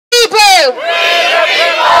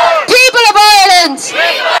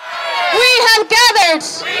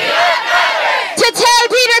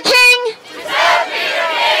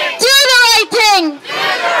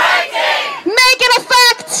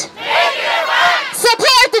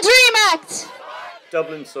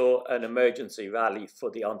Dublin saw an emergency rally for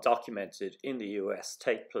the undocumented in the US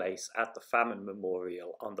take place at the famine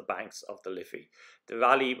memorial on the banks of the Liffey. The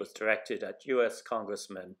rally was directed at US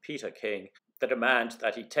Congressman Peter King, the demand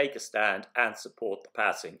that he take a stand and support the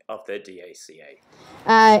passing of the DACA.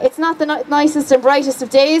 It's not the nicest and brightest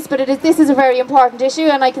of days, but this is a very important issue,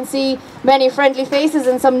 and I can see many friendly faces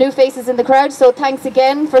and some new faces in the crowd, so thanks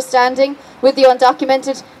again for standing with the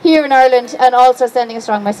undocumented here in Ireland and also sending a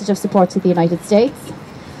strong message of support to the United States.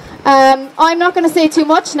 I'm not going to say too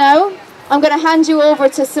much now. I'm going to hand you over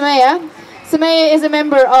to Samaya. Samaya is a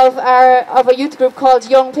member of a youth group called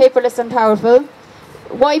Young, Paperless and Powerful,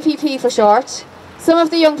 YPP for short. Some of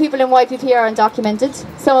the young people in YPP are undocumented,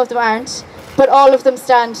 some of them aren't, but all of them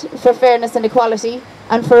stand for fairness and equality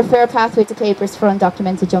and for a fair pathway to papers for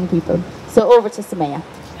undocumented young people. So over to Samaya.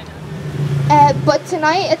 But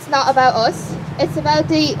tonight it's not about us, it's about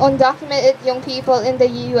the undocumented young people in the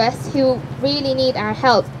US who really need our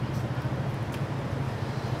help.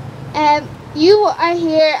 You are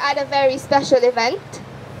here at a very special event.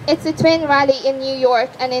 It's a twin rally in New York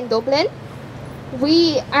and in Dublin.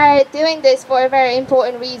 We are doing this for a very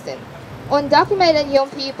important reason. Undocumented young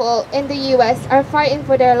people in the US are fighting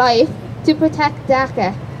for their life to protect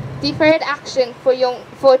DACA, Deferred Action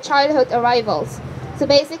for childhood arrivals. So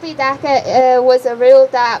basically DACA was a rule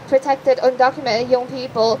that protected undocumented young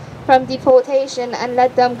people from deportation and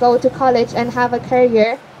let them go to college and have a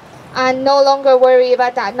career and no longer worry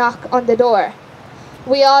about that knock on the door.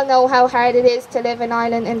 We all know how hard it is to live in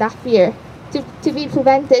Ireland in that fear, to be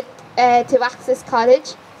prevented to access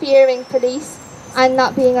college, fearing police, and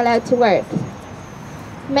not being allowed to work.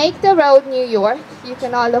 Make the Road New York, you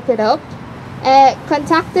can all look it up,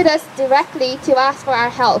 contacted us directly to ask for our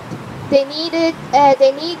help. They need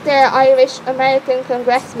their Irish American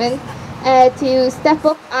congressman to step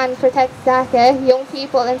up and protect DACA, young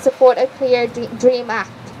people, and support a Clear Dream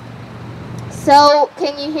Act. So,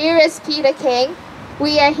 can you hear us, Peter King?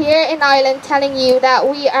 We are here in Ireland telling you that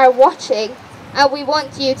we are watching and we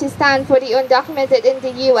want you to stand for the undocumented in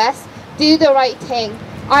the US. Do the right thing.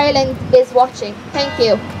 Ireland is watching. Thank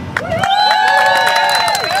you.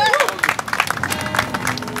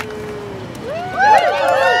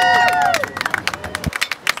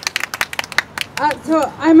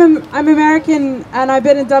 So I'm American and I've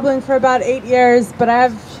been in Dublin for about 8 years, but I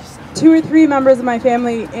have 2 or 3 members of my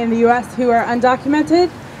family in the US who are undocumented.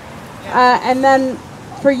 And then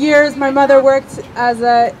for years my mother worked as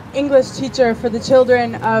an English teacher for the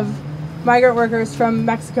children of migrant workers from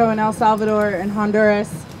Mexico and El Salvador and Honduras.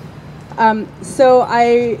 So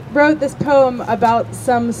I wrote this poem about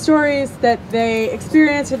some stories that they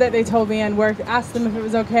experienced or that they told me, and asked them if it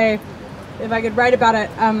was okay if I could write about it.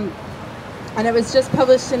 And it was just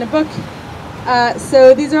published in a book.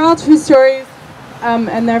 So these are all true stories,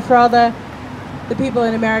 and they're for all the people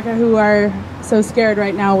in America who are so scared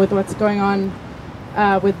right now with what's going on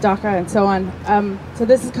with DACA and so on. So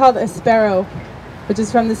this is called Espero, which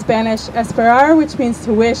is from the Spanish esperar, which means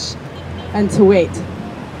to wish and to wait.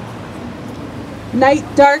 Night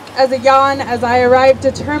dark as a yawn as I arrived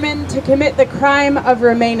determined to commit the crime of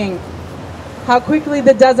remaining. How quickly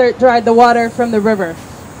the desert dried the water from the river.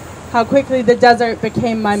 How quickly the desert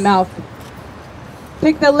became my mouth.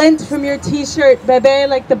 Pick the lint from your t-shirt, bébé,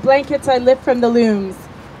 like the blankets I lift from the looms.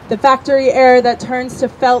 The factory air that turns to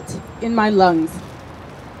felt in my lungs.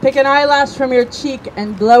 Pick an eyelash from your cheek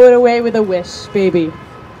and blow it away with a wish, baby.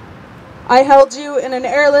 I held you in an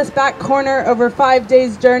airless back corner over 5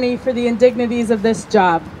 days' journey for the indignities of this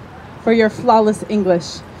job, for your flawless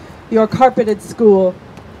English, your carpeted school.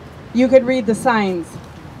 You could read the signs.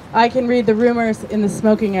 I can read the rumors in the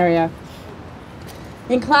smoking area.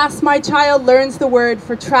 In class, my child learns the word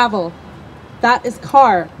for travel. That is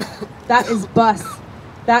car. That is bus.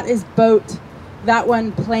 That is boat. That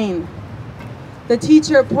one plane. The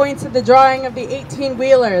teacher points at the drawing of the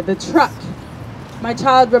 18-wheeler, the truck. My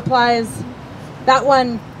child replies, that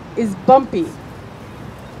one is bumpy.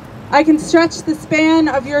 I can stretch the span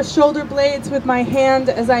of your shoulder blades with my hand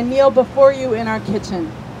as I kneel before you in our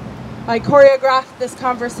kitchen. I choreographed this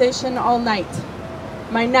conversation all night.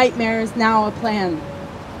 My nightmare is now a plan.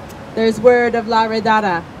 There's word of la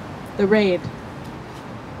redada, the raid.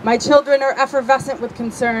 My children are effervescent with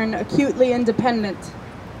concern, acutely independent.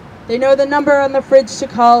 They know the number on the fridge to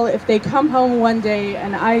call if they come home one day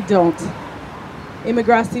and I don't.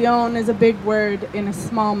 Immigración is a big word in a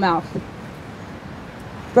small mouth.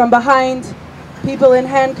 From behind, people in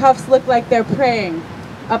handcuffs look like they're praying,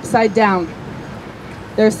 upside down.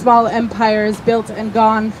 Their small empires built and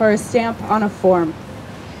gone for a stamp on a form.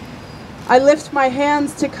 I lift my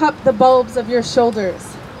hands to cup the bulbs of your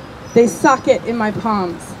shoulders. They socket in my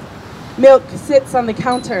palms. Milk sits on the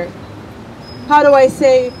counter. How do I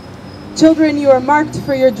say, children, you are marked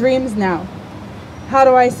for your dreams now? How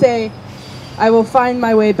do I say, I will find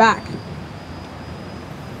my way back?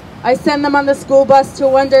 I send them on the school bus to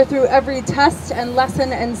wander through every test and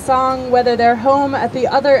lesson and song, whether their home at the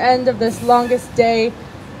other end of this longest day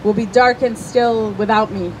will be dark and still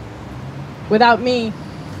without me. Without me,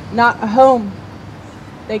 not a home.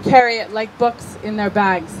 They carry it like books in their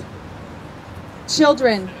bags.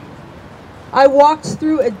 Children, I walked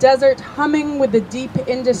through a desert humming with the deep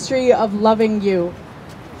industry of loving you.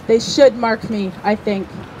 They should mark me, I think.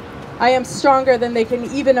 I am stronger than they can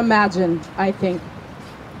even imagine, I think.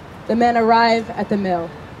 The men arrive at the mill.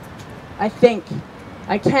 I think.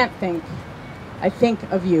 I can't think. I think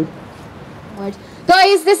of you. Right.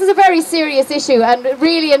 Guys, this is a very serious issue, and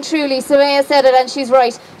really and truly, Sumaya said it and she's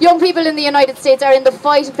right. Young people in the United States are in the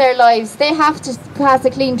fight of their lives. They have to pass a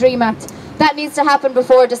Clean Dream Act. That needs to happen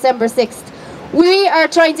before December 6th. We are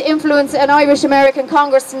trying to influence an Irish-American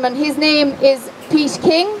congressman. His name is Pete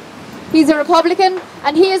King. He's a Republican,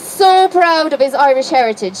 and he is so proud of his Irish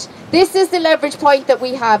heritage. This is the leverage point that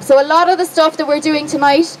we have. So a lot of the stuff that we're doing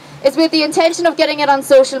tonight is with the intention of getting it on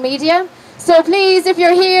social media. So please, if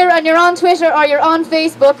you're here and you're on Twitter or you're on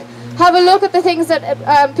Facebook, have a look at the things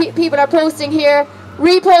that people are posting here.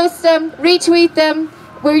 Repost them, retweet them.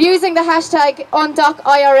 We're using the hashtag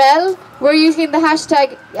UndocIRL. We're using the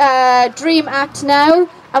hashtag DreamActNow.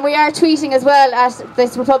 And we are tweeting as well at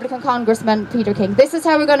this Republican Congressman, Peter King. This is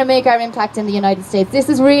how we're going to make our impact in the United States. This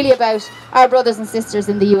is really about our brothers and sisters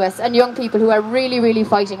in the US and young people who are really, really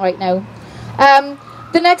fighting right now.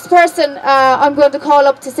 The next person I'm going to call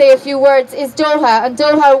up to say a few words is Doha. And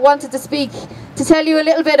Doha wanted to speak to tell you a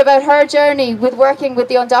little bit about her journey with working with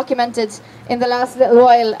the undocumented in the last little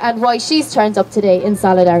while and why she's turned up today in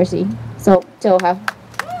solidarity. So, Doha.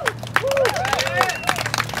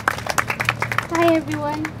 Hi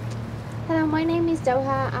everyone. Hello, my name is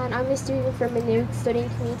Doha and I'm a student from Maynooth studying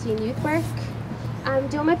community and youth work. I'm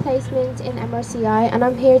doing my placement in MRCI and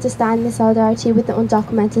I'm here to stand in solidarity with the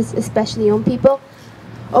undocumented, especially young people.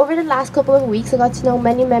 Over the last couple of weeks I got to know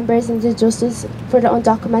many members in the Justice for the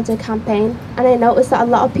Undocumented campaign, and I noticed that a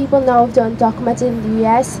lot of people know of the undocumented in the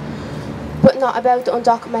US but not about the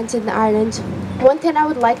undocumented in Ireland. One thing I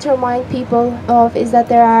would like to remind people of is that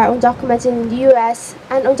there are undocumented in the US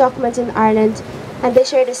and undocumented in Ireland, and they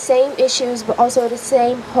share the same issues but also the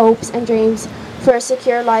same hopes and dreams for a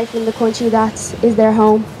secure life in the country that is their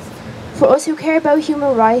home. For us who care about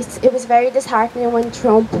human rights, it was very disheartening when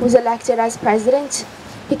Trump was elected as president.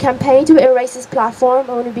 He campaigned with a racist platform,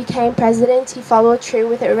 and when he became president, he followed through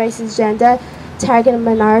with a racist agenda targeting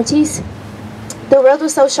minorities. The world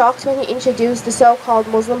was so shocked when he introduced the so-called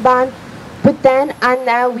Muslim ban, but then and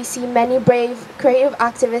now we see many brave, creative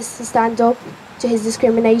activists to stand up to his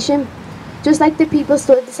discrimination. Just like the people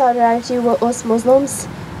stood in solidarity with us Muslims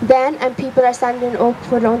then, and people are standing up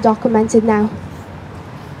for the undocumented now.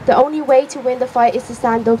 The only way to win the fight is to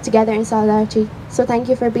stand up together in solidarity. So thank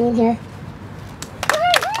you for being here.